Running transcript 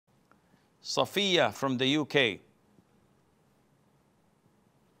Safiya from the UK.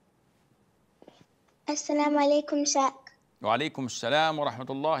 Assalamu alaikum, Sheikh. Wa alaikum assalam wa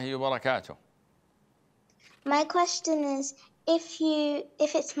rahmatullahi wa barakatuh. My question is, if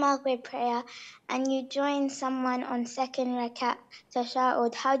it's Maghrib prayer and you join someone on second rakat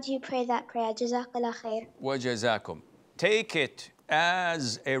tashahud, how do you pray that prayer? Jazakallah khair. Wa jazakum. Take it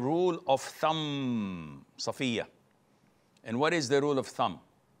as a rule of thumb, Safiya. And what is the rule of thumb?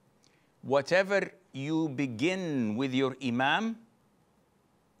 Whatever you begin with your imam,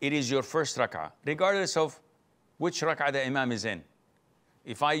 it is your first rak'ah, regardless of which rak'ah the imam is in.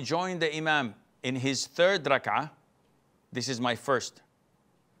 If I join the imam in his third rak'ah, this is my first.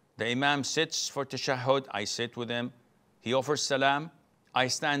 The imam sits for tashahhud, I sit with him. He offers salam, I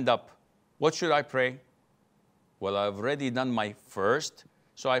stand up. What should I pray? Well, I've already done my first,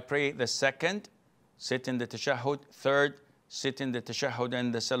 so I pray the second, sit in the tashahhud, third, sit in the tashahhud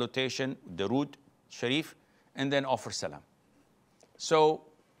and the salutation, Durood Sharif, and then offer salam. So,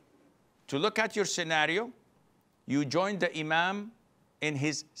 to look at your scenario, you join the imam in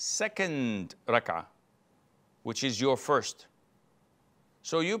his second rak'ah, which is your first.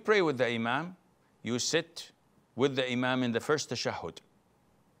 So you pray with the imam, you sit with the imam in the first tashahhud,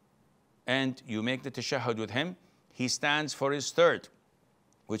 and you make the tashahhud with him. He stands for his third,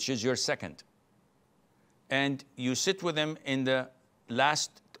 which is your second. And you sit with him in the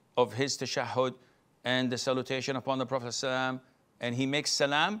last of his tashahhud and the salutation upon the Prophet ﷺ, and he makes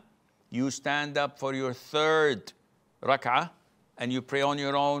salam. You stand up for your third rak'ah, and you pray on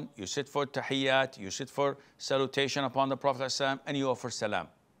your own. You sit for tahiyyat, you sit for salutation upon the Prophet ﷺ, and you offer salam.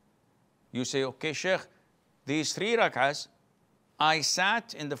 You say, okay, Sheikh, these three rak'ahs, I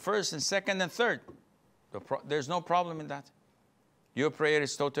sat in the first and second and third. There's no problem in that. Your prayer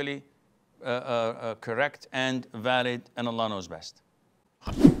is totally correct and valid, and Allah knows best.